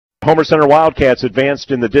Homer Center Wildcats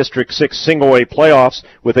advanced in the District 6 single-A playoffs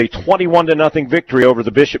with a 21-0 victory over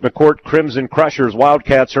the Bishop McCort Crimson Crushers.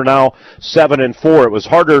 Wildcats are now 7-4. It was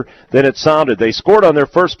harder than it sounded. They scored on their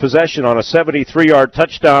first possession on a 73-yard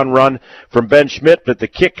touchdown run from Ben Schmidt, but the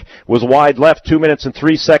kick was wide left 2 minutes and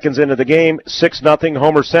 3 seconds into the game. 6-0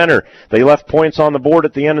 Homer Center. They left points on the board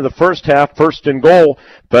at the end of the first half, first and goal,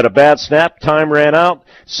 but a bad snap. Time ran out.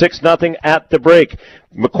 6-0 at the break.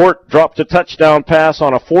 McCort dropped a touchdown pass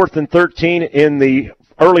on a 4th and 13 in the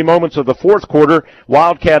early moments of the fourth quarter.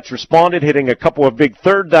 Wildcats responded, hitting a couple of big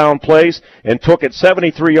third down plays, and took it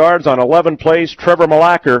 73 yards on 11 plays. Trevor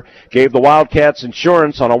Malacker gave the Wildcats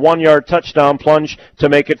insurance on a 1-yard touchdown plunge to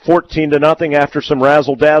make it 14-0 after some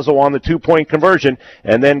razzle-dazzle on the 2-point conversion.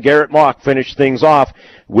 And then Garrett Mock finished things off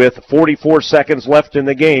with 44 seconds left in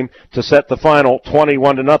the game to set the final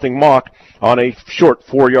 21-0 Mock on a short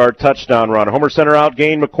 4-yard touchdown run. Homer Center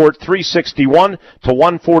outgained McCort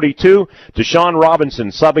 361-142. Deshaun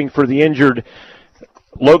Robinson subbing for the injured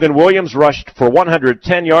Logan Williams rushed for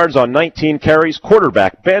 110 yards on 19 carries.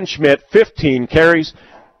 Quarterback Ben Schmidt, 15 carries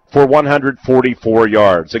for 144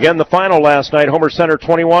 yards. Again, the final last night, Homer Center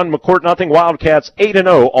 21, McCort nothing. Wildcats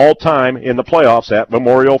 8-0 all time in the playoffs at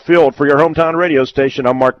Memorial Field. For your hometown radio station,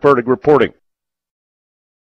 I'm Mark Burdig reporting.